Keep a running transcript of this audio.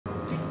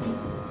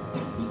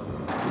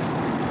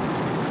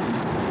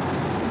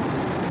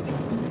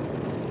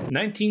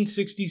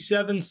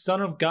1967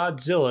 Son of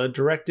Godzilla,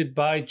 directed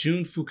by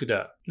Jun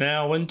Fukuda.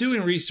 Now, when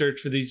doing research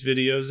for these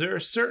videos, there are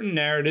certain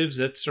narratives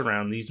that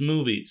surround these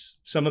movies.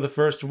 Some of the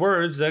first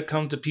words that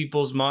come to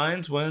people's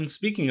minds when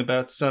speaking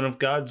about Son of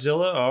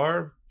Godzilla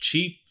are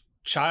cheap,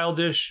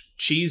 childish,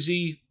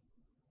 cheesy,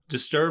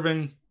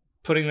 disturbing.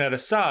 Putting that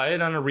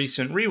aside, on a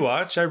recent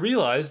rewatch, I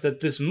realized that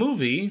this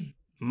movie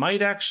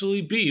might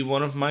actually be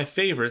one of my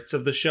favorites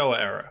of the Showa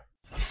era.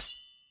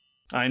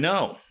 I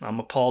know, I'm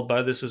appalled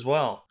by this as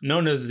well.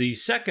 Known as the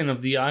second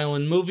of the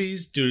island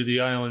movies due to the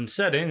island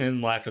setting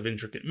and lack of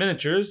intricate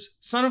miniatures,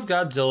 Son of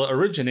Godzilla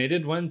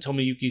originated when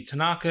Tomoyuki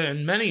Tanaka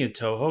and many at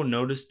Toho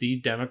noticed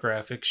the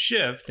demographic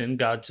shift in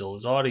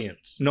Godzilla's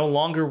audience. No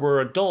longer were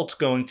adults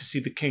going to see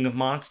the King of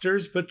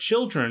Monsters, but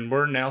children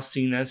were now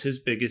seen as his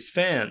biggest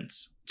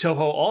fans. Toho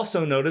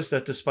also noticed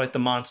that despite the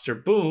monster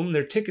boom,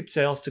 their ticket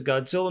sales to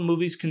Godzilla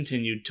movies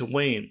continued to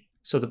wane.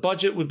 So the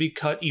budget would be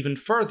cut even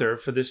further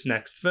for this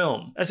next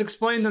film. As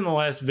explained in the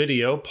last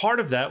video, part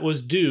of that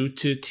was due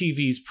to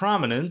TV's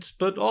prominence,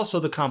 but also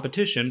the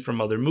competition from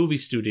other movie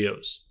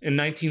studios. In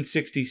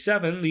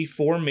 1967, the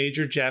 4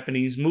 major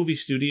Japanese movie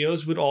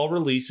studios would all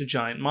release a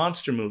giant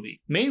monster movie,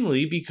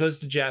 mainly because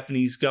the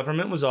Japanese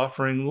government was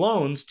offering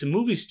loans to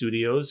movie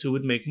studios who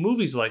would make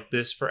movies like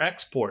this for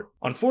export.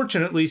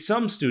 Unfortunately,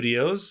 some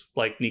studios,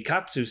 like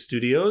Nikatsu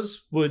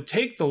Studios, would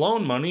take the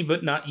loan money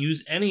but not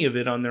use any of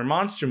it on their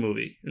monster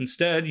movie,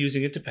 instead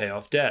using it to pay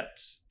off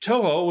debts.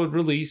 Toho would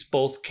release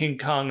both King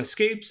Kong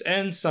Escapes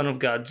and Son of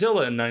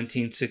Godzilla in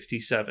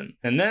 1967,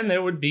 and then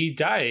there would be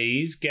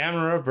Daiei's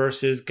Gamera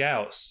vs.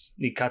 Gauss,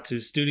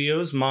 Nikatsu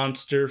Studios'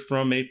 Monster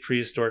from a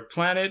Prehistoric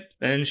Planet,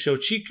 and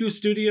Shochiku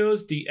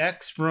Studios' The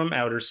X from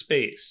Outer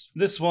Space.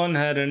 This one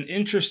had an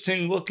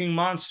interesting looking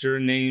monster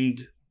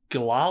named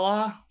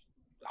Galala?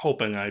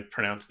 Hoping I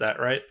pronounced that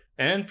right.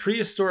 And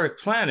Prehistoric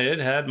Planet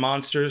had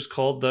monsters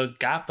called the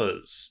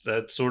Gappas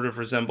that sort of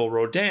resemble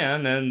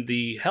Rodan, and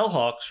the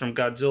Hellhawks from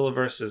Godzilla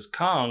vs.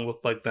 Kong look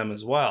like them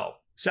as well.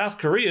 South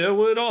Korea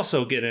would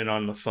also get in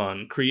on the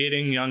fun,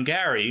 creating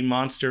Yongari,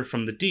 Monster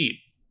from the Deep,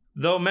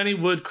 though many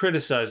would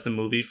criticize the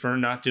movie for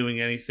not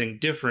doing anything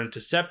different to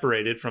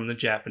separate it from the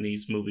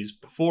Japanese movies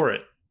before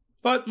it.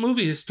 But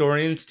movie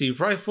historian Steve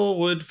Ryfle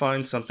would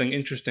find something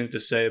interesting to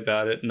say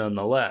about it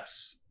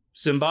nonetheless.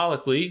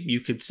 Symbolically,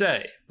 you could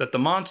say that the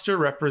monster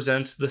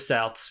represents the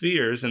South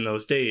spheres in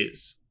those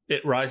days.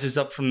 It rises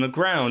up from the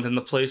ground in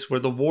the place where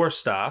the war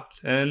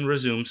stopped and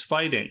resumes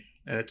fighting,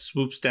 and it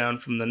swoops down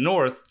from the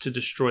north to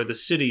destroy the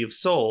city of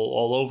Seoul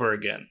all over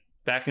again.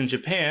 Back in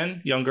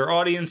Japan, younger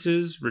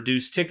audiences,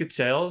 reduced ticket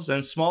sales,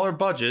 and smaller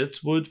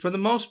budgets would for the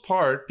most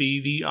part be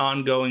the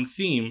ongoing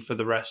theme for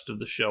the rest of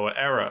the Showa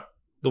era.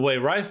 The way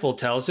Ryfle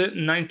tells it,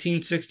 in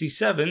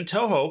 1967,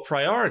 Toho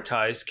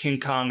prioritized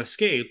King Kong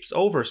Escapes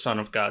over Son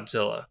of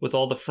Godzilla, with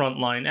all the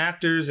frontline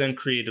actors and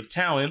creative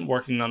talent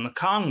working on the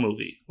Kong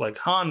movie, like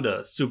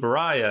Honda,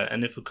 Tsuburaya,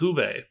 and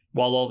Ifukube,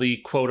 while all the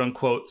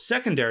quote-unquote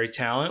secondary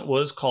talent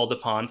was called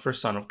upon for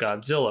Son of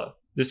Godzilla.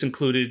 This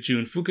included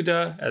Jun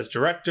Fukuda as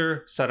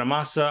director,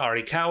 Sadamasa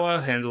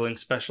Arikawa handling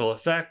special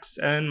effects,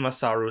 and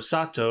Masaru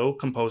Sato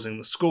composing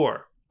the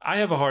score. I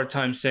have a hard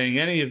time saying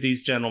any of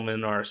these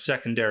gentlemen are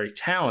secondary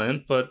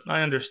talent, but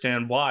I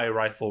understand why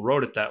Ryfle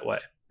wrote it that way.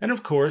 And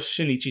of course,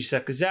 Shinichi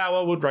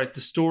Sekizawa would write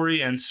the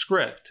story and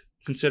script.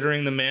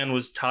 Considering the man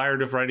was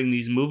tired of writing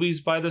these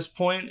movies by this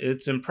point,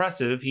 it's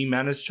impressive he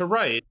managed to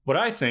write, what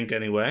I think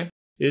anyway,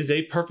 is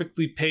a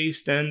perfectly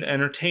paced and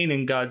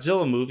entertaining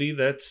Godzilla movie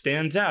that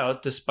stands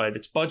out despite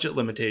its budget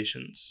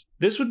limitations.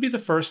 This would be the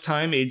first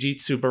time Eiji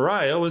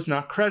Tsuburaya was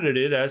not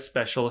credited as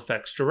special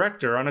effects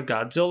director on a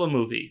Godzilla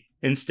movie,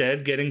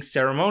 instead getting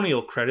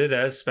ceremonial credit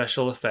as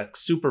special effects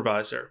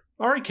supervisor.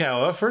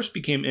 Arikawa first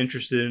became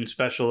interested in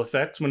special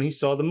effects when he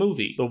saw the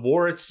movie, The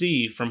War at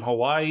Sea from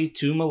Hawaii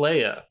to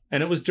Malaya,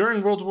 and it was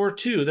during World War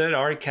II that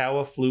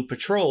Arikawa flew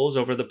patrols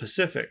over the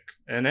Pacific,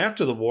 and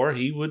after the war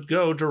he would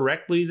go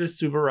directly to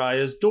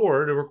Tsuburaya's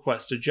door to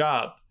request a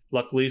job.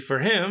 Luckily for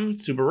him,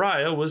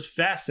 Tsuburaya was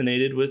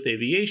fascinated with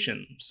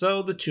aviation,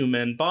 so the two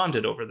men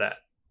bonded over that.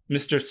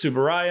 Mr.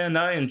 Tsuburaya and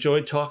I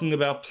enjoyed talking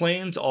about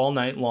planes all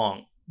night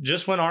long.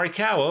 Just when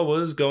Arikawa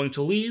was going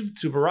to leave,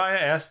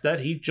 Tsuburaya asked that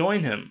he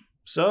join him.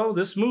 So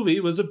this movie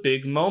was a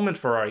big moment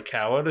for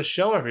Arikawa to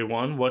show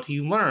everyone what he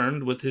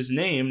learned, with his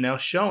name now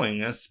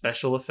showing as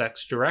special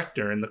effects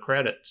director in the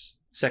credits.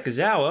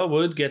 Sekizawa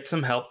would get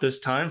some help this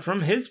time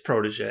from his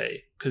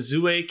protege,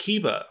 Kazue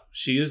Kiba.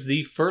 She is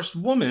the first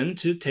woman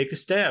to take a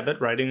stab at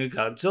writing a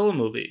Godzilla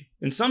movie.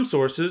 In some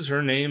sources,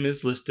 her name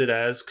is listed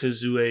as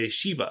Kazue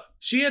Shiba.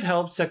 She had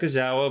helped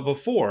Sekizawa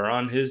before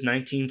on his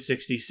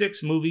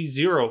 1966 movie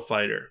Zero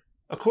Fighter.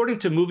 According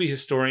to movie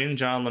historian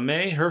John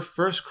LeMay, her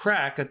first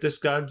crack at this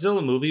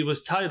Godzilla movie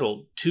was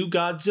titled Two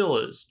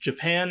Godzillas,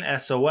 Japan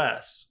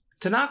SOS.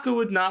 Tanaka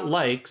would not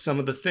like some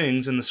of the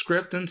things in the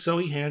script, and so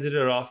he handed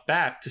it off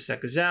back to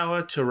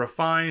Sekizawa to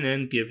refine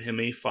and give him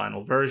a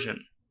final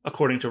version.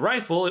 According to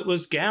Ryfle, it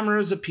was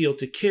Gamera's appeal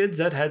to kids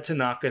that had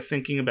Tanaka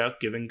thinking about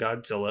giving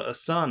Godzilla a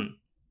son.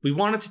 We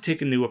wanted to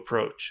take a new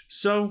approach,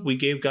 so we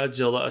gave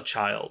Godzilla a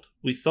child.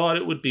 We thought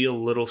it would be a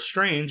little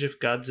strange if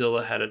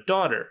Godzilla had a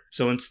daughter,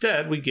 so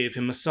instead we gave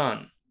him a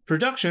son.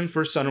 Production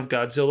for Son of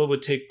Godzilla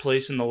would take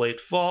place in the late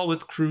fall,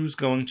 with crews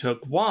going to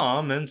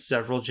Guam and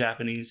several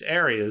Japanese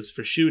areas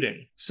for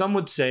shooting. Some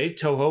would say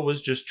Toho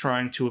was just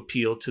trying to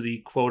appeal to the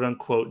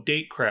quote-unquote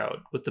date crowd,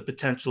 with the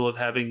potential of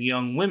having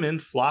young women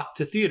flock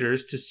to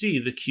theaters to see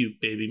the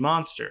cute baby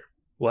monster.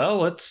 Well,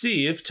 let's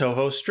see if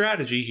Toho's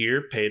strategy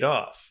here paid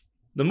off.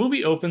 The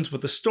movie opens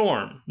with a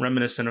storm,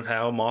 reminiscent of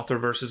how Mothra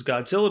vs.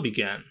 Godzilla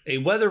began. A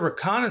weather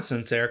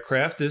reconnaissance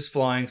aircraft is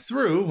flying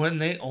through when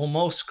they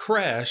almost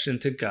crash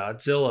into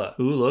Godzilla,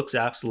 who looks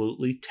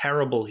absolutely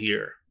terrible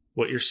here.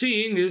 What you're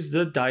seeing is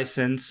the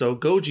Daisen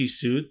Sogoji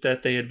suit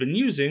that they had been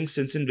using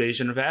since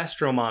Invasion of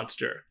Astro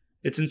Monster.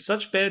 It's in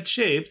such bad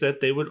shape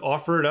that they would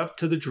offer it up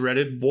to the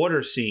dreaded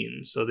water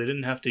scene, so they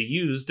didn't have to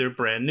use their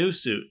brand new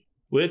suit,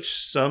 which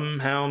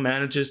somehow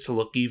manages to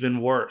look even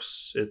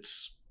worse.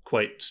 It's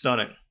quite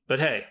stunning. But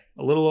hey,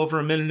 a little over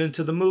a minute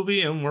into the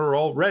movie and we're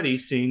already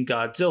seeing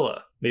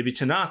Godzilla. Maybe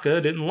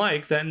Tanaka didn't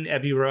like that in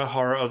Ebirah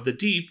Horror of the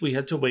Deep we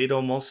had to wait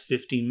almost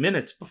 15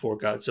 minutes before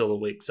Godzilla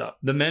wakes up.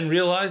 The men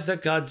realize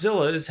that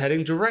Godzilla is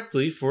heading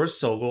directly for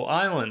Sogo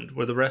Island,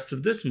 where the rest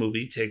of this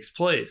movie takes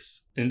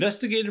place.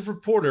 Investigative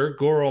reporter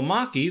Goro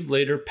Maki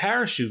later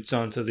parachutes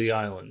onto the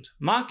island.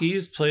 Maki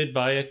is played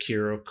by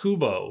Akira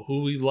Kubo,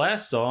 who we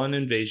last saw in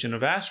Invasion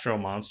of Astro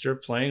Monster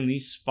playing the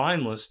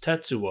spineless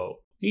Tetsuo.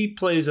 He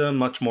plays a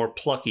much more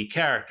plucky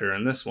character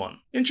in this one.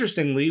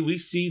 Interestingly, we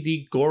see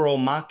the Goro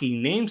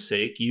Maki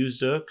namesake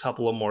used a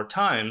couple of more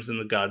times in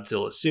the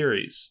Godzilla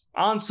series.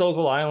 On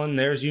Sogo Island,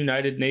 there's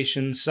United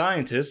Nations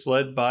scientists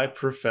led by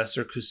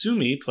Professor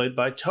Kusumi, played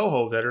by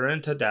Toho veteran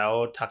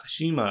Tadao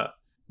Takashima.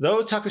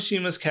 Though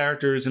Takashima's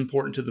character is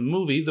important to the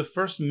movie, the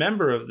first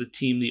member of the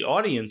team the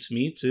audience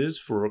meets is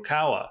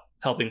Furukawa,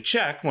 helping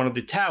check one of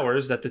the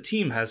towers that the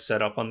team has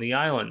set up on the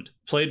island.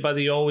 Played by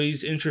the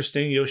always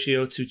interesting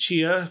Yoshio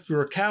Tsuchiya,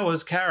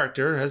 Furukawa's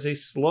character has a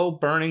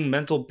slow-burning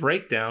mental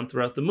breakdown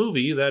throughout the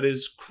movie that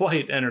is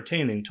quite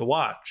entertaining to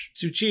watch.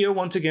 Tsuchiya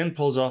once again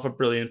pulls off a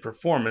brilliant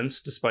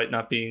performance despite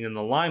not being in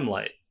the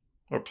limelight,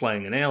 or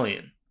playing an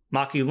alien.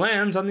 Maki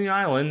lands on the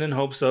island in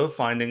hopes of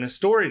finding a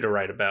story to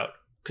write about.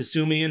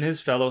 Kasumi and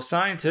his fellow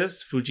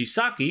scientist,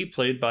 Fujisaki,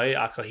 played by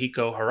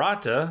Akihiko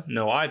Harata,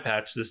 no eye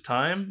patch this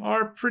time,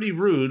 are pretty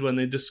rude when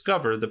they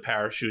discover the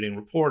parachuting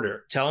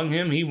reporter, telling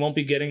him he won't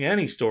be getting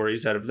any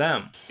stories out of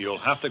them. You'll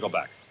have to go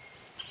back.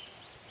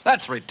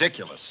 That's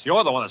ridiculous.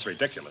 You're the one that's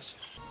ridiculous.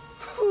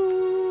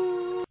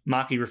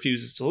 Maki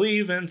refuses to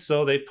leave, and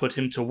so they put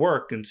him to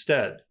work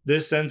instead.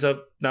 This ends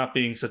up not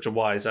being such a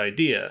wise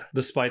idea.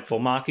 The spiteful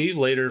Maki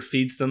later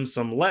feeds them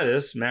some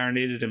lettuce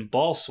marinated in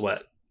ball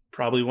sweat.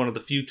 Probably one of the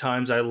few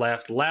times I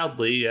laughed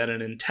loudly at an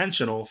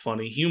intentional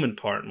funny human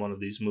part in one of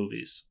these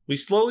movies. We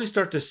slowly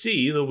start to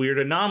see the weird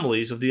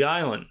anomalies of the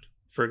island.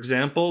 For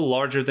example,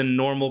 larger than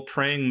normal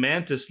praying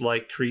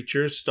mantis-like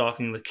creatures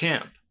stalking the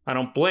camp. I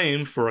don't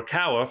blame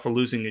Furukawa for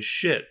losing his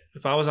shit.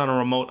 If I was on a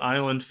remote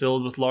island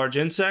filled with large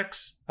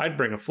insects, I'd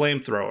bring a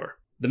flamethrower.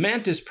 The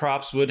mantis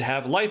props would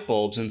have light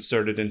bulbs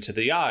inserted into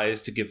the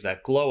eyes to give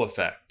that glow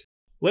effect.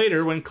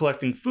 Later, when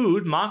collecting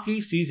food, Maki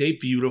sees a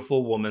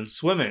beautiful woman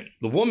swimming.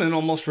 The woman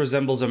almost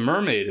resembles a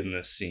mermaid in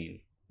this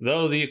scene,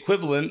 though the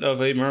equivalent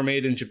of a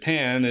mermaid in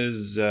Japan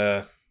is,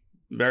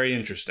 very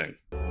interesting.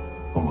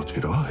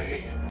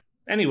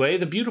 Anyway,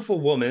 the beautiful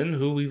woman,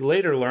 who we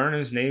later learn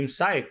is named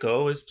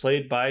Saeko, is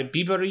played by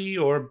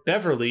Bibari or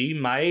Beverly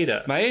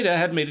Maeda. Maeda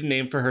had made a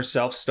name for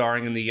herself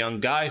starring in the Young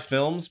Guy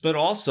films, but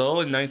also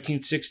in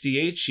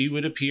 1968 she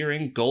would appear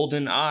in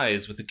Golden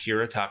Eyes with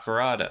Akira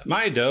Takarada.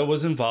 Maeda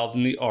was involved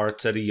in the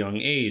arts at a young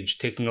age,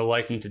 taking a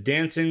liking to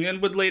dancing,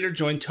 and would later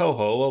join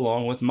Toho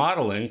along with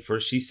modeling for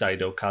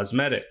Shiseido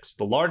Cosmetics,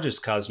 the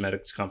largest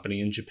cosmetics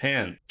company in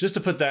Japan. Just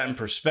to put that in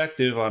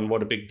perspective on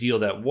what a big deal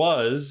that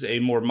was, a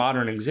more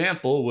modern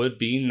example would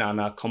be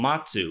Nana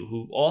Komatsu,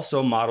 who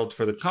also modeled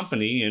for the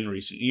company in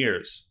recent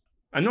years.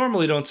 I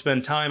normally don't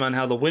spend time on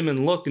how the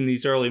women look in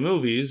these early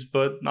movies,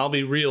 but I'll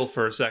be real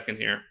for a second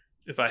here.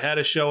 If I had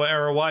a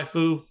Showa-era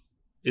waifu,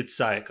 it's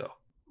Saeko.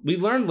 We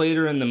learned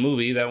later in the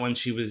movie that when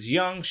she was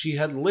young, she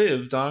had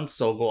lived on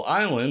Sogo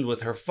Island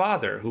with her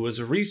father, who was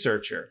a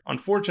researcher.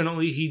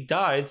 Unfortunately, he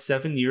died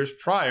 7 years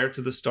prior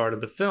to the start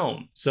of the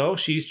film, so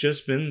she's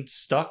just been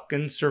stuck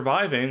and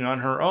surviving on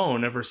her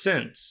own ever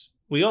since.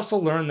 We also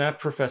learn that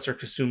Professor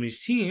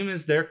Kasumi's team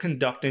is there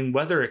conducting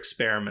weather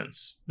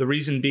experiments. The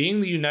reason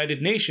being the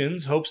United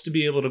Nations hopes to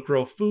be able to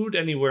grow food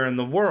anywhere in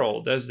the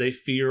world, as they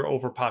fear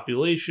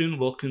overpopulation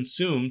will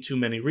consume too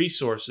many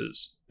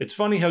resources. It's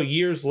funny how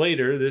years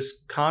later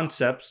this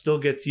concept still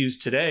gets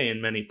used today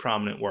in many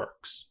prominent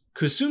works.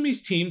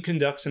 Kusumi's team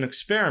conducts an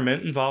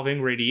experiment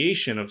involving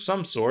radiation of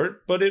some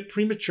sort, but it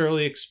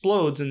prematurely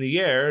explodes in the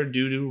air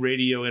due to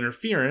radio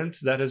interference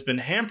that has been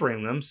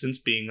hampering them since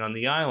being on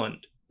the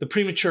island. The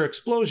premature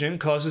explosion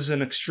causes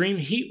an extreme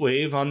heat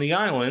wave on the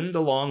island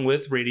along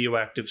with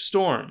radioactive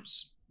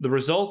storms. The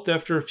result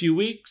after a few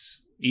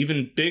weeks?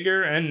 even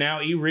bigger and now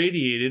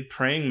irradiated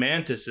praying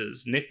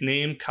mantises,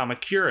 nicknamed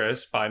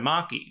Kamacuras by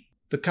Maki.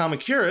 The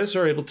Kamacuras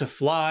are able to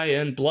fly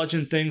and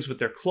bludgeon things with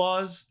their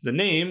claws. The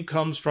name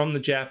comes from the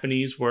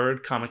Japanese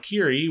word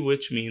kamakiri,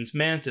 which means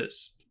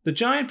mantis. The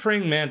giant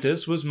praying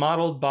mantis was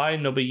modeled by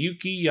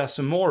Nobuyuki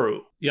Yasamoru.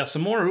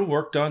 Yasamoru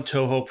worked on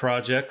Toho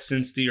projects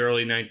since the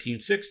early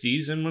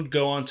 1960s and would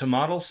go on to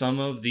model some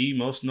of the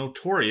most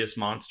notorious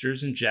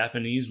monsters in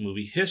Japanese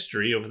movie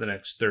history over the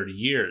next 30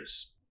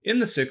 years. In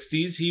the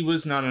 60s, he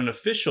was not an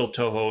official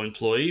Toho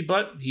employee,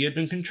 but he had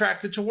been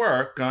contracted to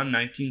work on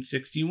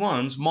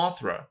 1961's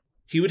Mothra.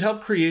 He would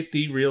help create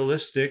the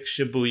realistic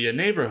Shibuya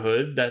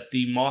neighborhood that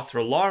the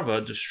Mothra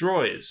larva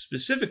destroys,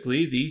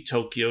 specifically the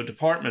Tokyo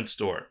department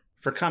store.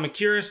 For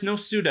Kamacuras, no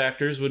suit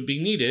actors would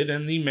be needed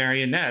and the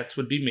marionettes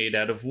would be made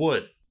out of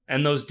wood.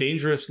 And those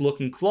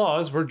dangerous-looking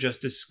claws were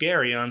just as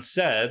scary on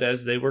set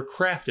as they were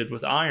crafted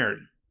with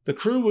iron. The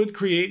crew would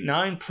create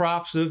 9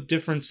 props of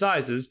different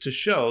sizes to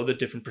show the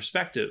different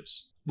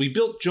perspectives. We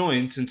built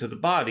joints into the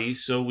body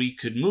so we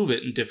could move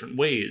it in different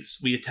ways.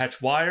 We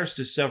attached wires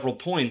to several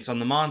points on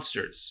the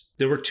monsters.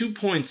 There were 2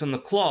 points on the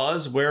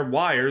claws where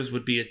wires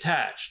would be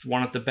attached,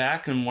 one at the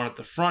back and one at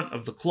the front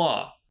of the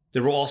claw.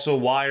 There were also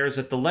wires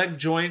at the leg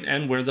joint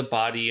and where the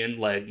body and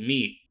leg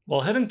meet.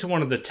 While heading to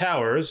one of the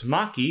towers,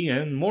 Maki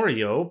and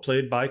Morio,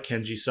 played by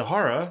Kenji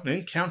Sahara,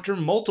 encounter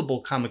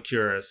multiple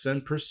Kamacuras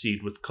and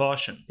proceed with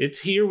caution. It's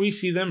here we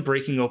see them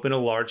breaking open a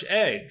large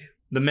egg.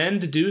 The men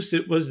deduce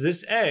it was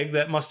this egg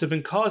that must have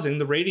been causing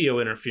the radio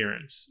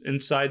interference.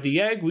 Inside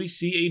the egg, we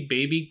see a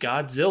baby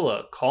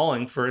Godzilla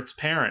calling for its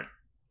parent.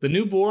 The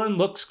newborn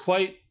looks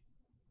quite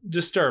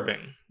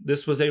disturbing.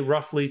 This was a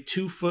roughly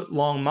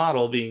 2-foot-long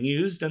model being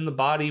used, and the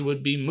body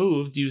would be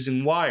moved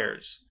using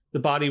wires. The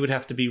body would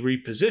have to be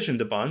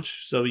repositioned a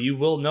bunch, so you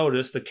will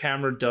notice the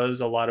camera does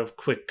a lot of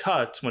quick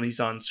cuts when he's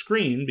on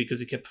screen because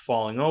he kept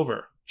falling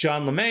over.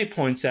 John LeMay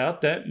points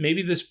out that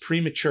maybe this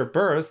premature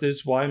birth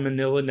is why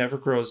Manila never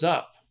grows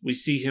up. We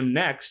see him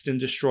next in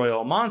Destroy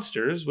All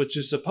Monsters, which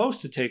is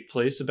supposed to take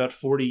place about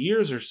 40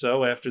 years or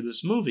so after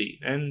this movie,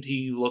 and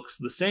he looks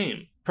the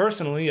same.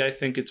 Personally, I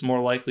think it's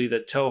more likely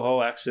that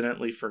Toho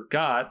accidentally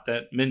forgot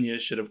that Minya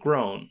should have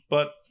grown,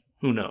 but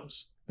who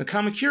knows. The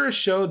Kamacuras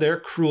show their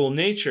cruel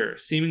nature,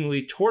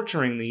 seemingly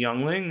torturing the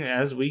youngling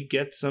as we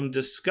get some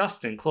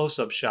disgusting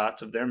close-up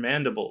shots of their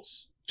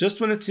mandibles. Just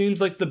when it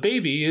seems like the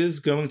baby is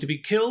going to be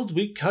killed,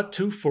 we cut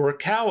to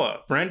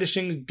Furukawa,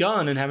 brandishing a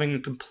gun and having a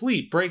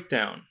complete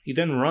breakdown. He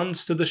then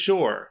runs to the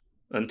shore,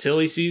 until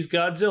he sees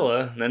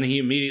Godzilla, then he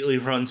immediately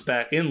runs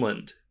back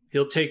inland.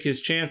 He'll take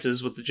his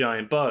chances with the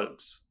giant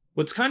bugs.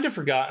 What's kind of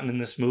forgotten in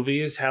this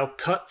movie is how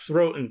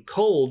cutthroat and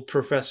cold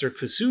Professor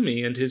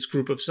Kasumi and his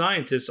group of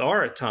scientists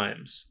are at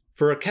times.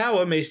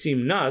 Furukawa may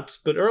seem nuts,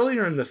 but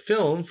earlier in the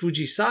film,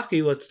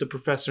 Fujisaki lets the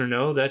professor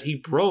know that he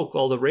broke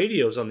all the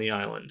radios on the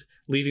island,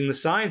 leaving the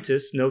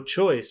scientists no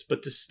choice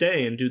but to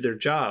stay and do their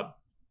job.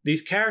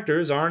 These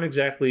characters aren't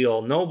exactly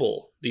all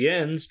noble. The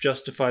ends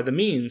justify the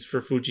means for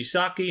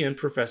Fujisaki and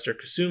Professor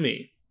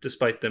Kasumi,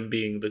 despite them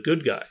being the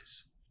good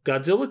guys.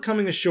 Godzilla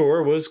coming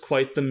ashore was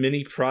quite the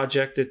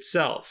mini-project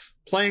itself.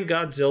 Playing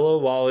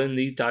Godzilla while in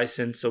the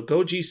Daisen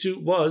Sogoji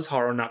suit was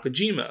Haru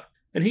Nakajima,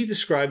 and he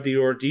described the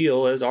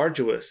ordeal as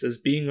arduous, as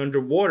being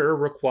underwater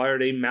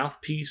required a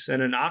mouthpiece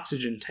and an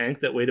oxygen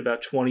tank that weighed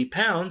about 20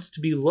 pounds to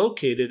be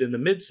located in the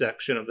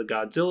midsection of the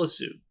Godzilla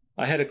suit.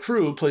 I had a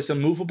crew place a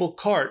movable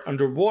cart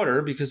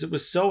underwater because it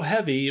was so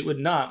heavy it would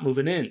not move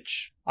an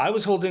inch. I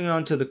was holding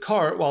onto the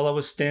cart while I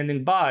was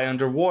standing by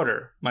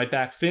underwater. My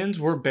back fins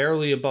were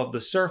barely above the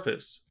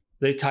surface.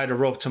 They tied a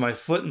rope to my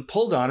foot and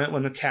pulled on it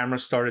when the camera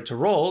started to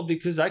roll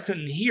because I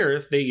couldn't hear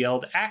if they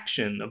yelled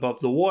action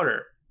above the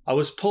water. I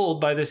was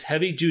pulled by this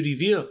heavy-duty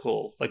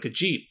vehicle, like a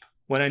jeep.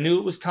 When I knew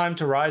it was time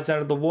to rise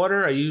out of the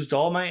water, I used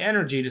all my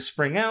energy to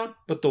spring out,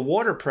 but the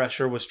water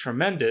pressure was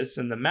tremendous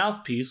and the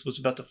mouthpiece was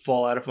about to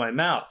fall out of my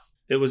mouth.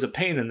 It was a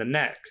pain in the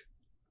neck.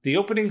 The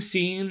opening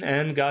scene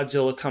and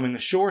Godzilla coming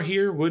ashore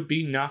here would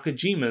be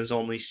Nakajima's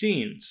only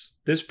scenes.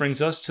 This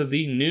brings us to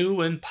the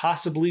new and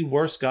possibly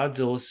worst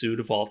Godzilla suit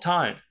of all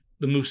time.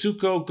 The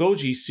Musuko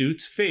Goji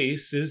suit's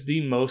face is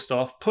the most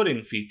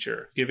off-putting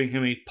feature, giving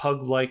him a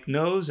pug-like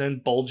nose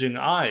and bulging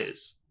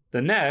eyes.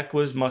 The neck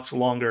was much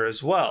longer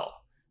as well.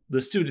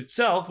 The suit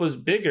itself was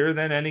bigger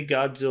than any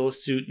Godzilla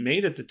suit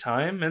made at the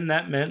time, and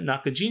that meant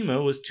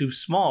Nakajima was too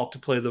small to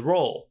play the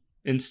role.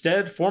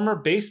 Instead, former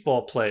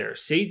baseball player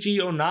Seiji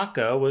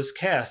Onaka was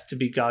cast to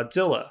be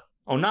Godzilla.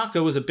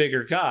 Onaka was a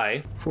bigger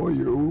guy, for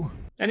you,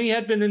 and he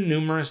had been in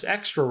numerous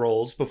extra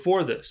roles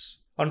before this.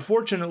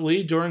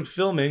 Unfortunately, during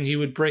filming he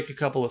would break a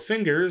couple of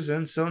fingers,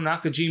 and so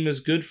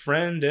Nakajima's good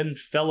friend and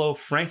fellow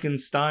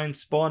Frankenstein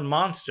spawn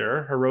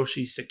monster,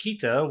 Hiroshi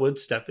Sekita, would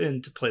step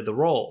in to play the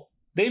role.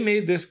 They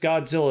made this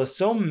Godzilla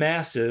so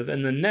massive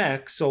and the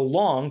neck so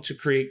long to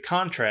create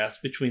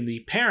contrast between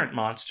the parent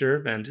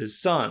monster and his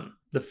son.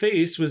 The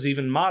face was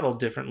even modeled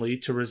differently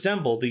to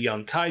resemble the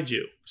young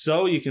kaiju,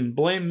 so you can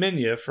blame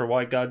Minya for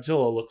why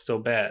Godzilla looks so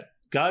bad.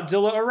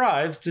 Godzilla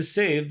arrives to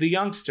save the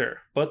youngster,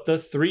 but the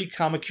three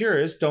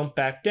Kamacuras don't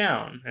back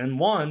down, and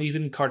one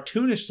even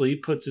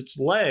cartoonishly puts its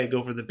leg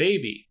over the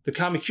baby. The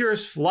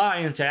Kamacuras fly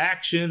into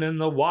action, and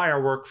the wire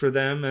work for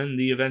them and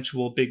the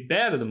eventual big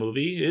bad of the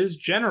movie is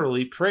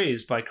generally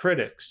praised by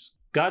critics.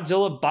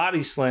 Godzilla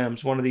body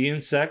slams one of the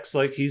insects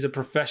like he's a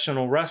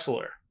professional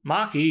wrestler.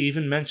 Maki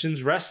even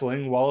mentions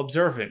wrestling while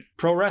observing.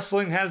 Pro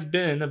wrestling has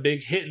been a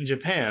big hit in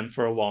Japan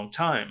for a long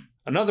time.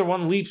 Another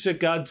one leaps at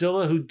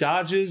Godzilla, who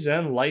dodges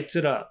and lights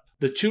it up.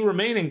 The two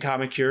remaining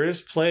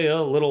Kamacuras play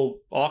a little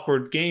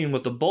awkward game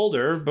with the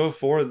boulder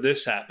before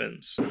this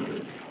happens.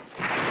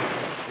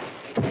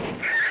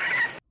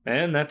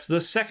 And that's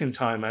the second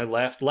time I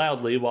laughed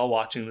loudly while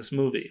watching this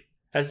movie.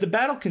 As the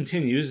battle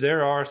continues,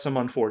 there are some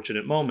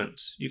unfortunate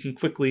moments. You can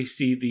quickly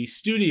see the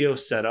studio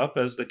setup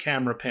as the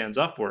camera pans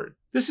upward.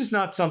 This is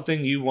not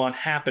something you want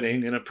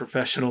happening in a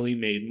professionally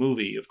made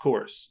movie, of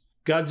course.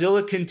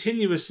 Godzilla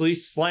continuously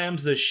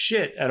slams the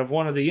shit out of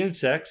one of the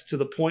insects to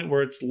the point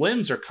where its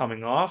limbs are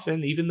coming off,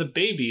 and even the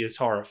baby is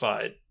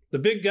horrified. The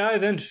big guy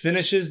then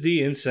finishes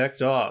the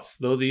insect off.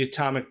 Though the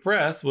atomic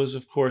breath was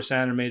of course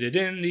animated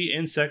in, the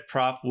insect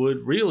prop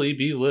would really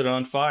be lit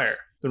on fire.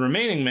 The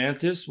remaining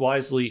mantis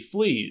wisely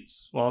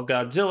flees, while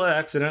Godzilla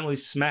accidentally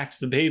smacks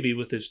the baby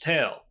with his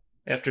tail.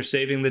 After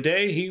saving the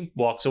day, he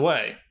walks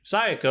away.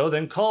 Sayako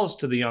then calls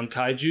to the young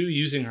kaiju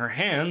using her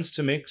hands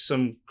to make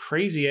some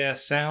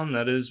crazy-ass sound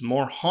that is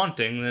more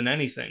haunting than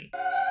anything.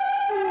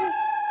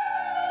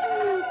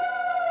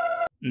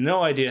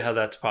 No idea how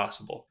that's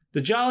possible. The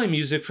jolly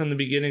music from the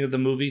beginning of the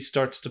movie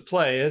starts to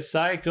play as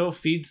Sayako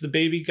feeds the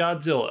baby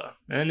Godzilla,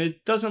 and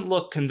it doesn't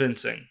look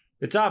convincing.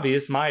 It's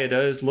obvious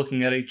Maeda is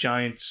looking at a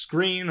giant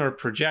screen or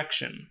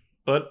projection,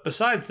 but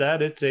besides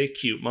that, it's a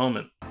cute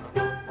moment.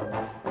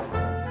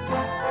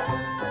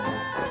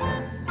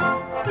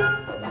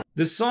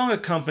 This song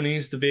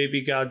accompanies the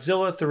baby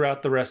Godzilla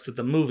throughout the rest of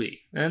the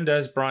movie, and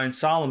as Brian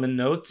Solomon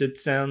notes, it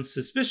sounds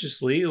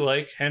suspiciously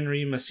like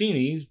Henry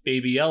Mancini's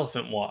Baby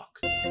Elephant Walk.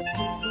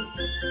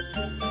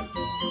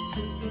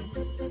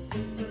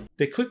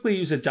 They quickly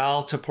use a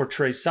doll to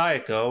portray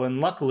Sayako, and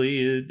luckily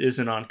it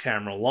isn't on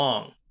camera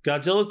long.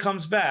 Godzilla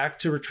comes back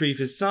to retrieve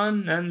his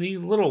son, and the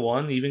little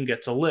one even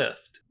gets a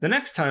lift. The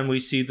next time we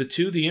see the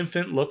two, the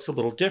infant looks a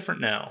little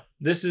different now.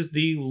 This is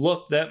the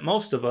look that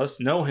most of us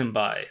know him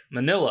by,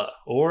 Manila,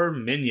 or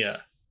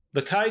Minya.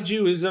 The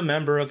kaiju is a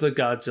member of the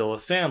Godzilla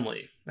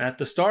family. At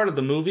the start of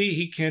the movie,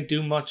 he can't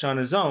do much on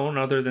his own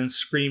other than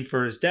scream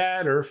for his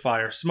dad or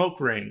fire smoke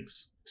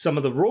rings. Some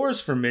of the roars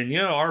for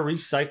Minya are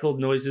recycled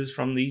noises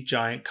from the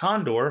giant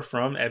condor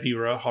from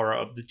Ebirah Horror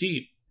of the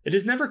Deep. It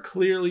is never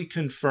clearly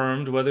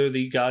confirmed whether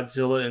the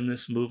Godzilla in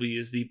this movie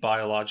is the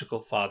biological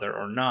father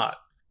or not.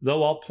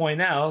 Though I'll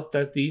point out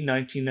that the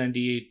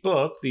 1998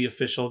 book, The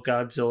Official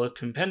Godzilla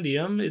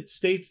Compendium, it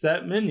states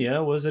that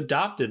Minya was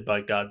adopted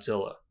by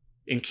Godzilla.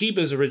 In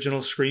Kiba's original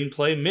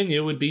screenplay,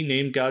 Minya would be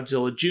named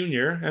Godzilla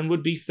Jr. and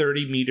would be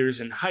 30 meters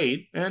in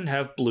height and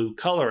have blue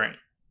coloring.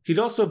 He'd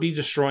also be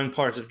destroying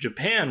parts of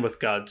Japan with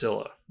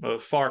Godzilla, a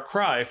far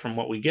cry from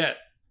what we get.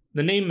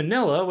 The name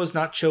Manila was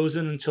not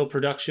chosen until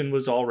production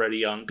was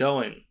already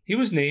ongoing. He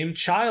was named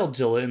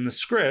Childzilla in the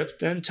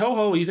script, and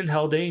Toho even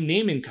held a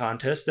naming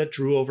contest that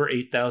drew over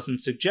 8,000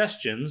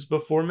 suggestions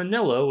before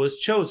Manila was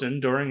chosen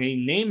during a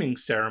naming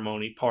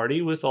ceremony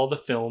party with all the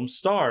film's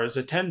stars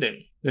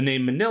attending. The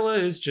name Manila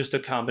is just a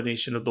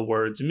combination of the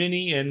words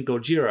Mini and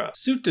Gojira.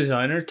 Suit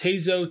designer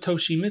Teizo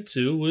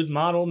Toshimitsu would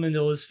model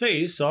Manila's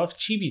face off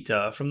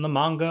Chibita from the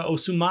manga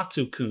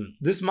Osumatsu-kun.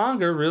 This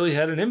manga really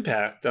had an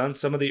impact on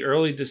some of the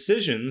early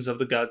decisions of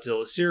the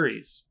Godzilla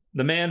series.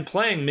 The man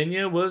playing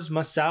Minya was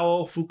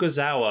Masao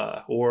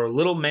Fukazawa, or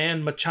Little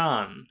Man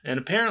Machan, and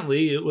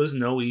apparently it was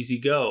no easy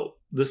go.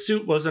 The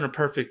suit wasn't a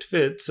perfect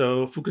fit,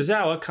 so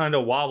Fukazawa kinda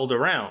wobbled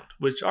around,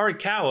 which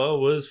Arikawa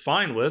was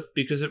fine with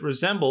because it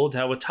resembled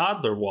how a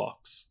toddler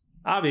walks.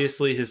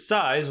 Obviously his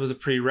size was a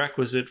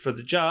prerequisite for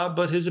the job,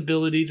 but his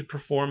ability to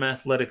perform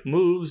athletic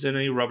moves in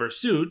a rubber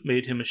suit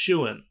made him a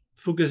shoo-in.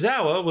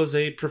 Fukazawa was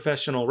a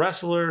professional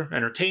wrestler,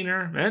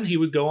 entertainer, and he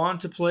would go on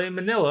to play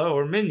Manila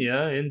or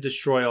Minya in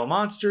Destroy All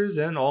Monsters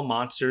and All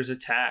Monsters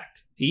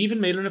Attack. He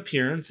even made an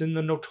appearance in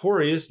the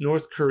notorious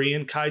North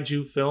Korean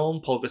kaiju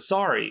film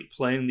Pulgasari,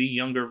 playing the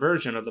younger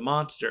version of the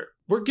monster.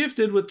 We're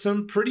gifted with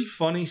some pretty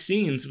funny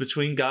scenes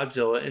between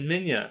Godzilla and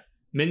Minya.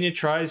 Minya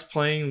tries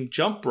playing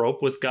jump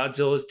rope with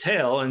Godzilla's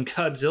tail, and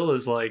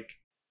Godzilla's like,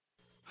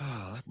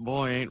 That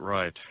boy ain't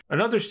right.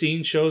 Another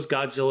scene shows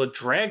Godzilla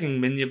dragging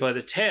Minya by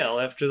the tail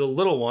after the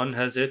little one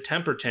has a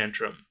temper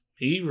tantrum.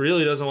 He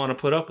really doesn't want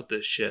to put up with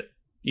this shit.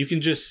 You can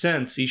just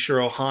sense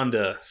Ishiro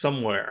Honda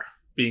somewhere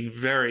being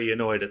very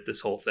annoyed at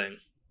this whole thing.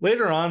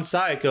 Later on,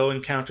 Sayako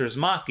encounters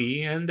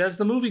Maki, and as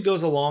the movie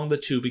goes along, the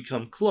two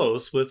become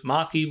close, with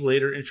Maki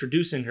later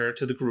introducing her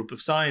to the group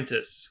of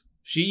scientists.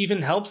 She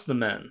even helps the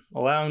men,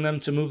 allowing them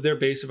to move their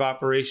base of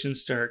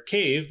operations to her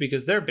cave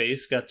because their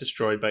base got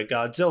destroyed by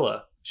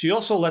Godzilla. She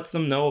also lets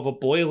them know of a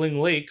boiling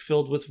lake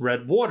filled with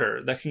red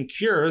water that can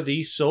cure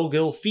the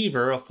Sogil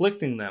fever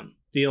afflicting them.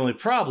 The only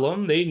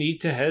problem, they need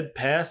to head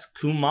past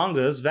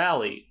Kumanga's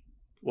valley.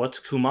 What's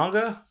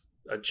Kumanga?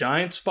 A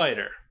giant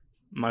spider.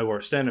 My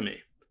worst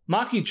enemy.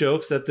 Maki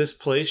jokes that this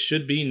place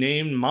should be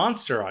named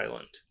Monster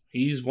Island.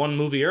 He's one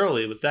movie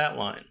early with that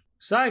line.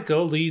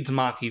 Saeko leads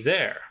Maki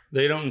there.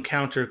 They don't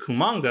encounter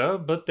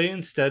Kumanga, but they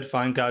instead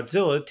find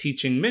Godzilla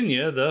teaching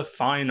Minya the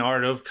fine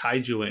art of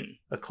kaijuing,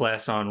 a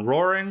class on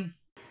roaring,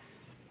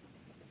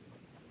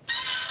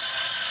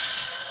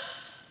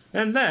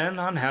 and then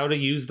on how to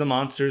use the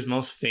monster's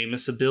most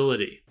famous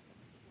ability.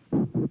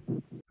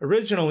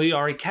 Originally,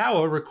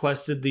 Arikawa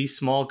requested the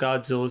small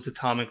Godzilla's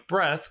atomic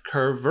breath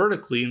curve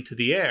vertically into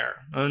the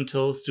air,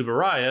 until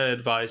Tsuburaya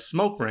advised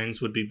smoke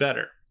rings would be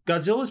better.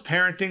 Godzilla's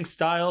parenting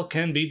style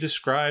can be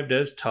described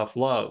as tough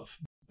love,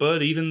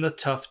 but even the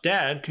tough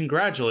dad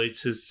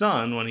congratulates his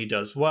son when he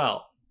does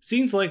well.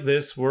 Scenes like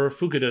this were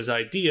Fukuda's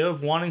idea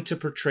of wanting to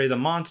portray the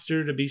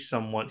monster to be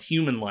somewhat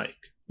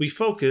human-like. We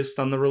focused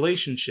on the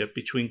relationship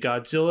between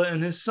Godzilla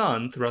and his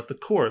son throughout the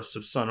course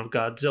of Son of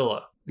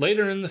Godzilla.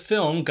 Later in the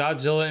film,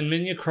 Godzilla and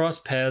Minya cross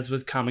paths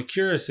with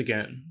Kamacuras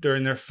again.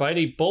 During their fight,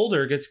 a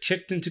boulder gets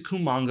kicked into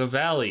Kumanga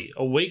Valley,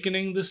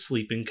 awakening the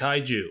sleeping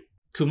kaiju.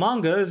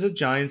 Kumanga is a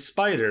giant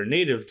spider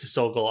native to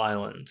Sogol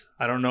Island.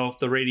 I don't know if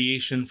the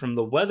radiation from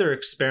the weather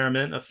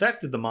experiment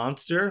affected the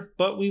monster,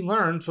 but we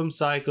learned from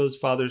Saiko's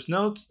father's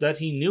notes that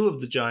he knew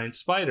of the giant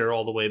spider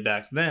all the way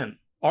back then.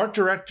 Art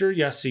director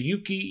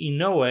Yasuyuki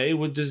Inoue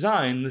would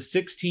design the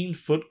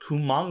 16-foot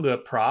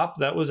Kumanga prop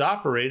that was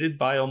operated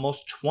by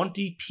almost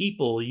 20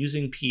 people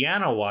using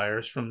piano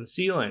wires from the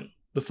ceiling.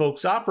 The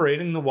folks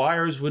operating the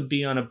wires would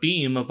be on a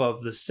beam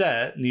above the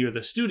set near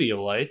the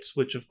studio lights,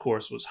 which of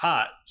course was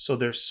hot, so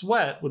their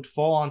sweat would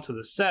fall onto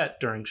the set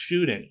during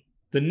shooting.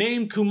 The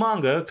name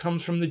Kumanga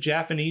comes from the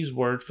Japanese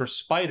word for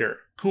spider,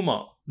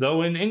 kumo,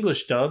 though in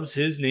English dubs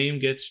his name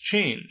gets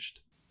changed.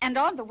 And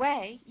on the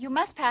way, you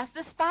must pass the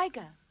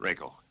Spiga.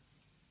 Reiko,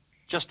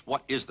 just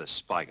what is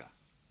this Spiga?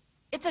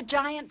 It's a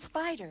giant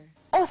spider.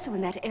 Also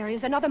in that area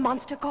is another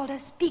monster called a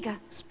Spiga.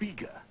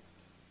 Spiga?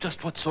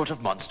 Just what sort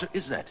of monster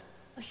is that?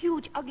 A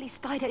huge, ugly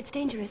spider. It's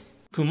dangerous.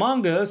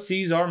 Kumanga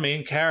sees our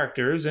main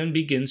characters and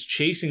begins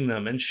chasing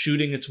them and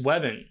shooting its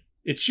webbing.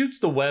 It shoots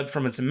the web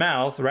from its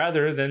mouth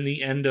rather than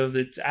the end of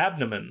its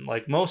abdomen,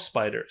 like most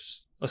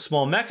spiders. A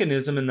small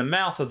mechanism in the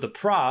mouth of the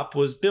prop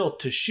was built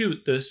to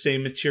shoot the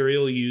same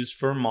material used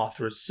for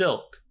Mothra's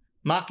silk.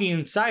 Maki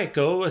and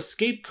Saeko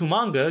escape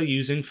Kumanga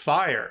using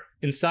fire.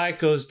 In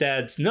Saeko's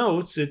dad's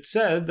notes, it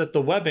said that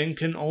the webbing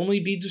can only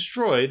be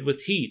destroyed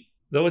with heat,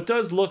 though it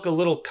does look a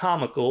little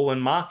comical when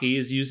Maki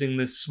is using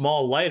this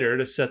small lighter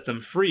to set them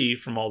free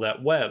from all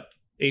that web.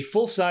 A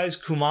full-size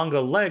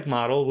Kumanga leg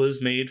model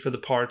was made for the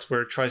parts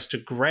where it tries to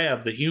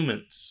grab the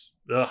humans.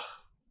 Ugh.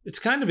 It's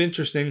kind of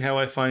interesting how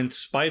I find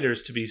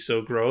spiders to be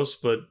so gross,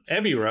 but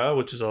ebira,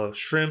 which is a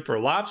shrimp or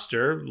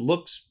lobster,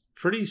 looks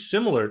pretty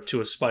similar to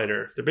a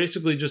spider. They're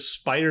basically just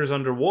spiders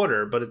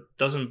underwater, but it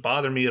doesn't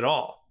bother me at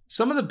all.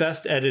 Some of the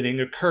best editing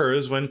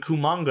occurs when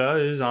Kumanga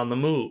is on the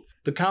move.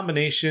 The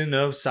combination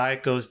of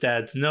Saeko's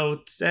dad's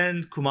notes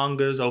and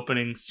Kumanga's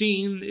opening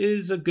scene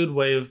is a good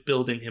way of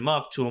building him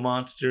up to a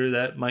monster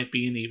that might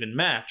be an even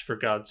match for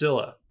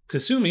Godzilla.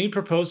 Kasumi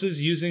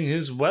proposes using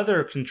his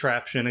weather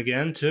contraption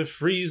again to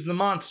freeze the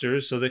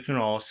monsters so they can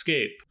all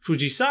escape.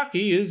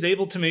 Fujisaki is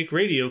able to make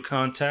radio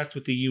contact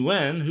with the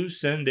UN, who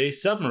send a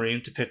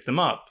submarine to pick them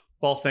up,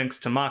 all thanks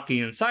to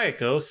Maki and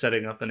Saeko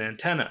setting up an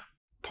antenna.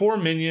 Poor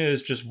Minya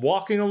is just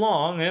walking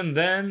along and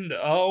then,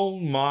 oh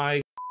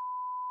my...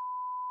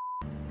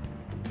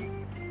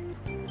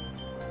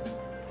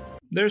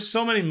 There's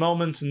so many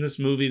moments in this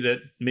movie that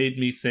made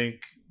me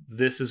think,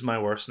 this is my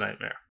worst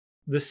nightmare.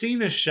 The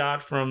scene is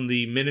shot from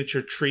the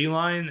miniature tree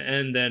line,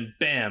 and then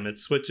bam, it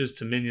switches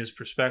to Minya's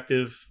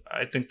perspective.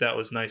 I think that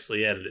was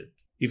nicely edited,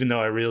 even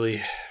though I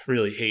really,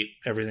 really hate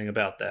everything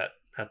about that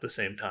at the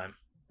same time.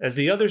 As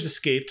the others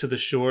escape to the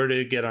shore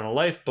to get on a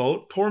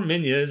lifeboat, poor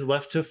Minya is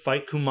left to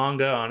fight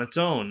Kumanga on its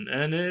own,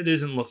 and it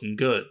isn't looking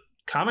good.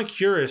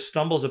 Kamacuras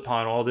stumbles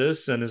upon all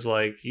this and is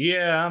like,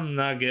 yeah, I'm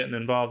not getting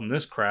involved in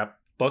this crap,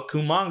 but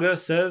Kumanga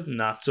says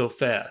not so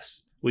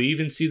fast. We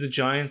even see the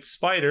giant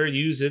spider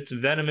use its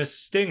venomous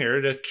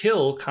stinger to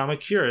kill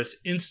Kamacuras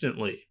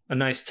instantly. A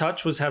nice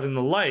touch was having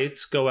the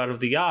lights go out of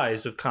the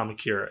eyes of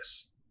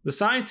Kamacuras. The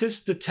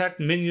scientists detect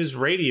Minya's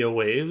radio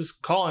waves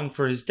calling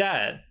for his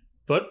dad,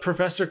 but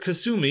Professor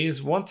Kasumi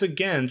is once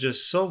again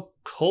just so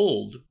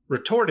cold,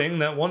 retorting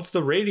that once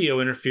the radio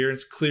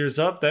interference clears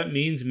up, that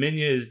means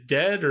Minya is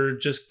dead or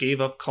just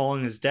gave up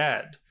calling his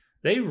dad.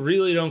 They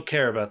really don't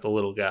care about the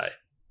little guy.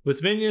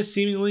 With Minya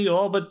seemingly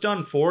all but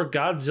done for,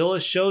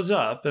 Godzilla shows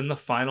up and the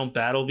final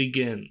battle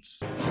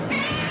begins.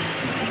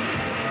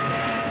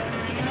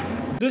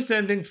 This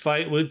ending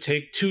fight would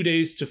take 2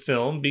 days to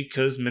film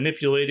because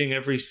manipulating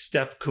every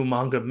step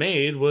Kumanga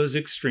made was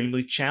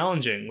extremely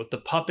challenging, with the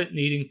puppet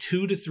needing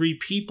 2 to 3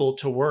 people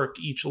to work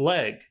each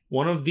leg.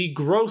 One of the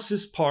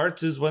grossest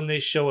parts is when they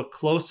show a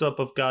close-up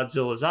of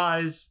Godzilla's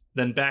eyes,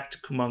 then back to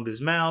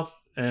Kumanga's mouth,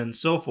 and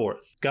so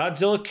forth.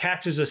 Godzilla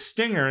catches a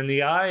stinger in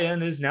the eye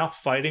and is now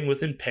fighting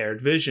with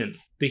impaired vision.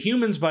 The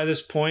humans by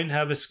this point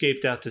have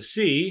escaped out to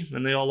sea,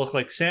 and they all look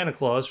like Santa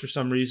Claus for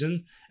some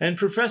reason, and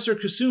Professor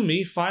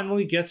Kasumi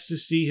finally gets to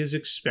see his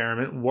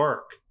experiment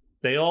work.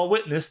 They all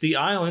witness the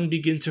island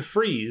begin to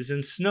freeze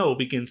and snow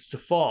begins to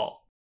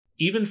fall.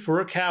 Even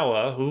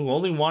Furukawa, who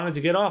only wanted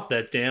to get off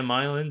that damn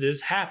island,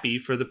 is happy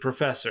for the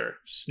professor,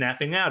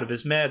 snapping out of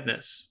his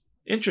madness.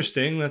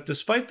 Interesting that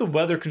despite the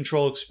weather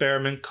control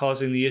experiment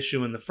causing the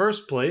issue in the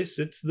first place,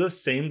 it's the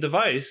same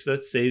device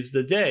that saves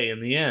the day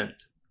in the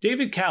end.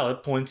 David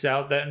Kalat points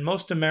out that in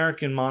most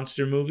American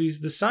monster movies,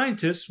 the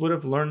scientists would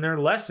have learned their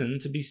lesson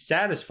to be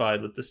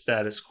satisfied with the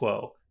status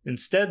quo.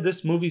 Instead,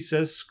 this movie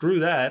says screw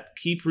that,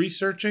 keep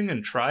researching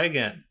and try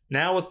again.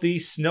 Now with the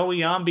snowy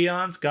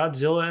ambiance,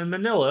 Godzilla and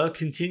Manila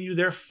continue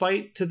their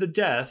fight to the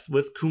death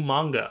with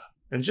Kumanga.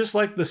 And just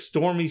like the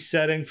stormy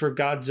setting for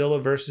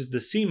Godzilla vs.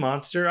 the sea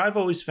monster, I've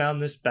always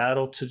found this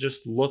battle to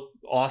just look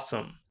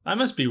awesome. I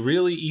must be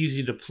really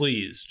easy to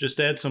please. Just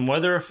add some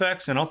weather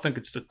effects and I'll think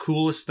it's the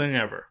coolest thing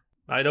ever.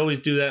 I'd always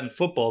do that in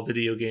football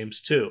video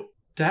games too.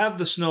 To have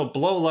the snow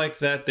blow like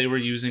that, they were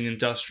using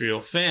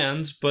industrial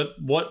fans, but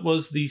what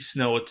was the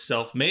snow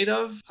itself made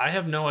of? I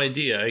have no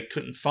idea, I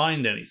couldn't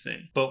find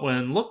anything. But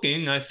when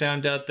looking, I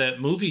found out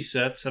that movie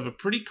sets have a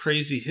pretty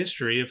crazy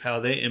history of how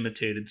they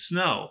imitated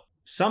snow.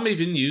 Some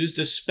even used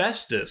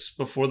asbestos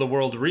before the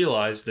world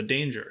realized the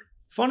danger.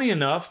 Funny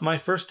enough, my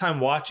first time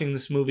watching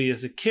this movie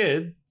as a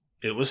kid,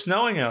 it was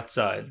snowing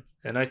outside,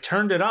 and I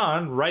turned it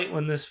on right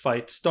when this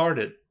fight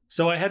started.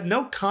 So I had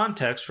no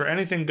context for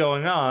anything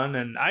going on,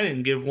 and I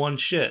didn't give one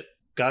shit.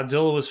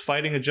 Godzilla was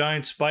fighting a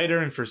giant spider,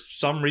 and for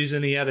some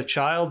reason he had a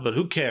child, but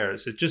who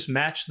cares? It just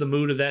matched the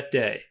mood of that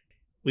day.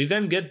 We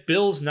then get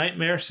Bill's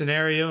nightmare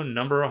scenario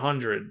number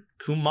 100.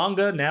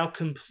 Kumanga now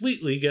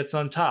completely gets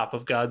on top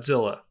of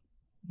Godzilla.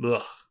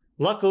 Ugh.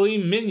 Luckily,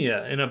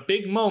 Minya, in a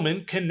big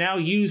moment, can now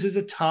use his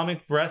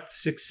atomic breath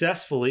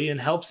successfully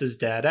and helps his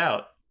dad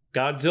out.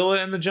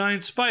 Godzilla and the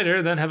giant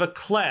spider then have a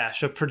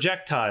clash of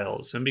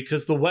projectiles, and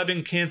because the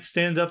webbing can't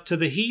stand up to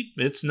the heat,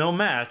 it's no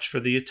match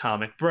for the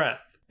atomic breath.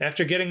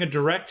 After getting a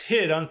direct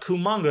hit on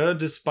Kumanga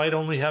despite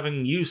only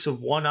having use of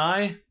one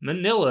eye,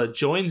 Manila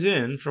joins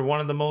in for one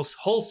of the most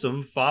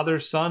wholesome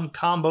father-son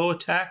combo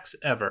attacks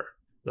ever.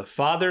 The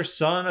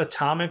father-son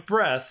atomic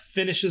breath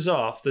finishes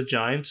off the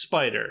giant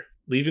spider,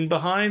 leaving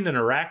behind an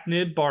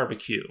arachnid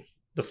barbecue.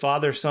 The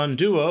father-son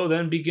duo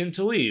then begin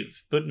to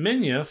leave, but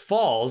Minya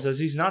falls as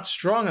he's not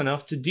strong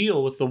enough to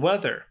deal with the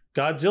weather.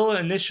 Godzilla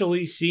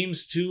initially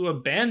seems to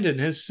abandon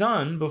his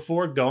son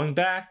before going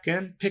back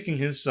and picking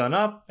his son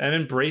up and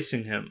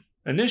embracing him.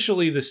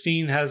 Initially, the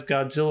scene has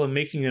Godzilla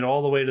making it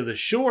all the way to the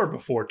shore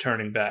before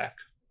turning back.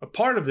 A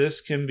part of this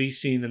can be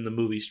seen in the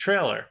movie's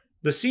trailer.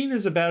 The scene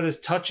is about as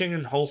touching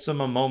and wholesome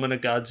a moment a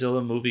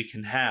Godzilla movie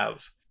can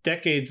have.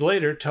 Decades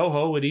later,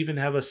 Toho would even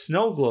have a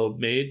snow globe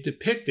made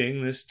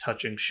depicting this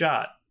touching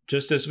shot.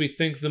 Just as we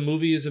think the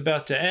movie is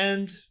about to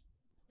end,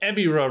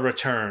 Ebirah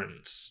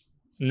returns.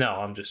 No,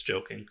 I'm just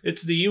joking.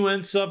 It's the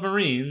UN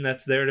submarine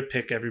that's there to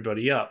pick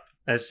everybody up.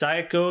 As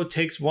Sayako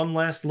takes one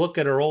last look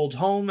at her old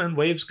home and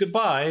waves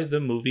goodbye,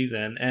 the movie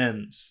then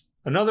ends.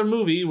 Another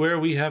movie where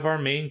we have our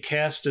main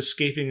cast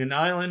escaping an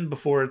island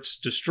before it's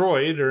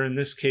destroyed, or in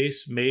this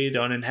case, made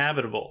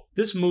uninhabitable.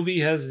 This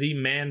movie has the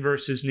man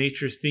versus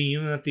nature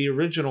theme that the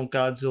original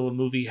Godzilla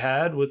movie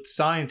had, with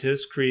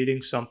scientists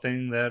creating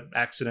something that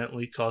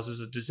accidentally causes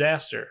a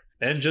disaster.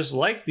 And just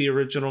like the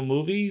original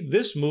movie,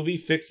 this movie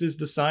fixes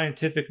the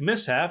scientific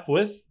mishap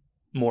with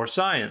more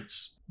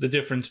science. The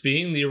difference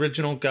being the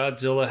original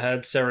Godzilla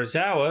had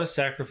Serizawa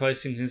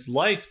sacrificing his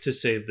life to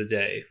save the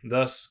day,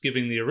 thus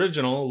giving the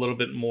original a little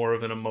bit more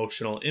of an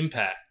emotional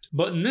impact.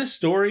 But in this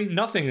story,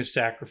 nothing is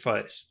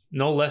sacrificed,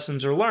 no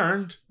lessons are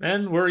learned,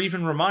 and we're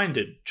even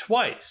reminded,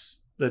 twice,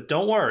 that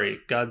don't worry,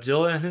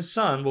 Godzilla and his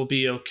son will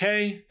be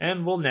okay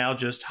and will now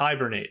just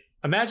hibernate.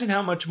 Imagine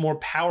how much more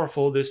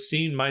powerful this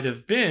scene might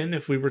have been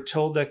if we were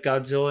told that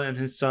Godzilla and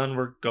his son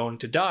were going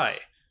to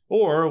die,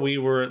 or we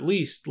were at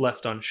least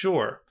left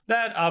unsure.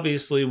 That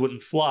obviously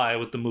wouldn't fly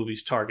with the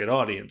movie's target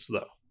audience,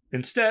 though.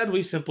 Instead,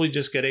 we simply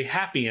just get a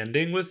happy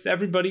ending with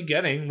everybody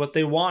getting what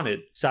they wanted.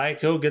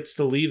 Sayako gets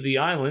to leave the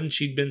island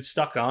she'd been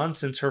stuck on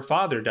since her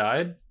father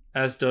died,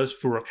 as does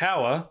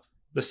Furukawa.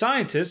 The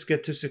scientists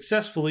get to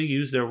successfully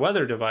use their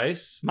weather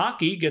device.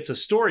 Maki gets a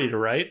story to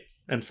write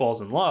and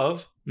falls in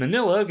love.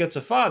 Manila gets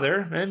a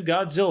father, and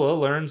Godzilla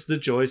learns the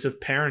joys of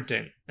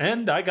parenting.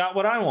 And I got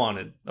what I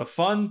wanted. A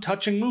fun,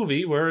 touching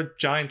movie where a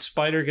giant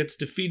spider gets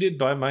defeated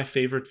by my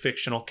favorite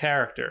fictional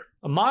character.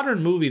 A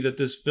modern movie that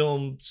this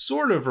film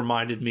sort of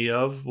reminded me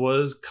of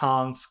was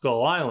Kong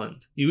Skull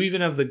Island. You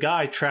even have the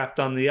guy trapped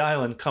on the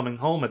island coming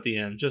home at the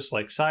end, just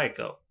like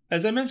Sayako.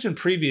 As I mentioned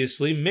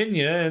previously,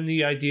 Minya and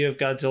the idea of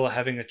Godzilla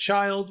having a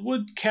child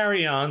would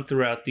carry on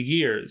throughout the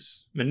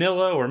years.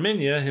 Manila or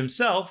Minya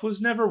himself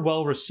was never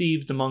well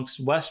received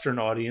amongst Western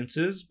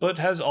audiences, but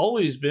has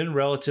always been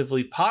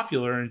relatively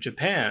popular in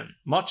Japan,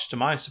 much to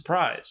my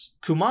surprise.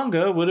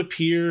 Kumanga would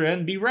appear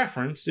and be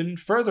referenced in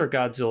further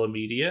Godzilla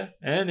media,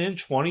 and in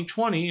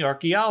 2020,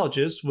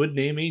 archaeologists would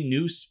name a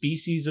new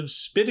species of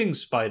spitting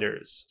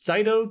spiders,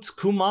 Cytodes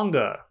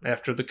kumanga,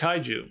 after the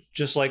kaiju.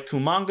 Just like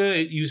Kumanga,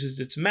 it uses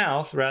its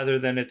mouth rather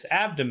than its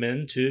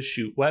abdomen to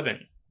shoot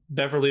webbing.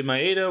 Beverly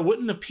Maeda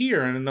wouldn't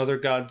appear in another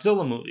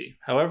Godzilla movie.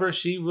 However,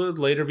 she would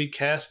later be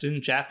cast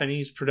in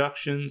Japanese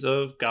productions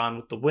of Gone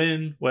with the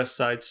Wind, West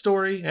Side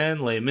Story,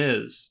 and Les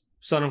Mis.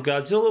 Son of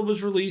Godzilla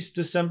was released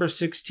December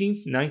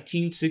 16,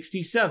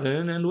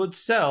 1967, and would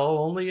sell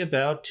only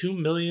about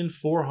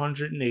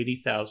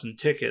 2,480,000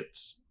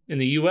 tickets. In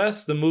the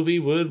US, the movie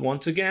would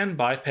once again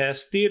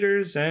bypass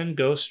theaters and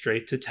go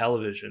straight to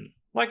television.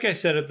 Like I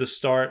said at the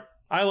start,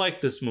 I like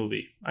this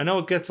movie. I know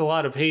it gets a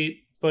lot of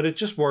hate, but it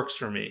just works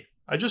for me.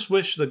 I just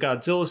wish the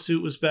Godzilla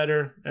suit was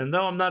better, and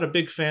though I'm not a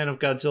big fan of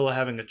Godzilla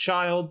having a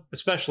child,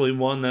 especially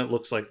one that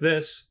looks like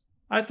this,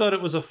 I thought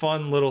it was a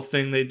fun little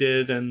thing they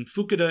did, and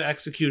Fukuda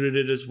executed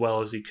it as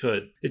well as he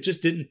could. It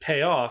just didn't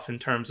pay off in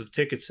terms of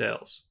ticket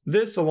sales.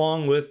 This,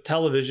 along with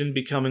television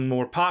becoming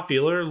more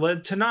popular,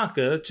 led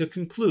Tanaka to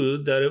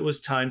conclude that it was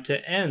time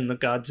to end the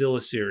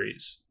Godzilla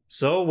series.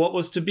 So what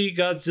was to be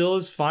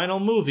Godzilla's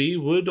final movie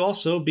would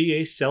also be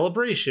a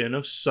celebration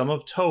of some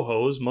of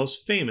Toho's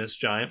most famous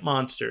giant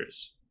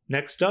monsters.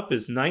 Next up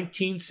is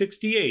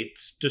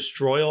 1968's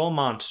Destroy All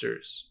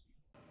Monsters.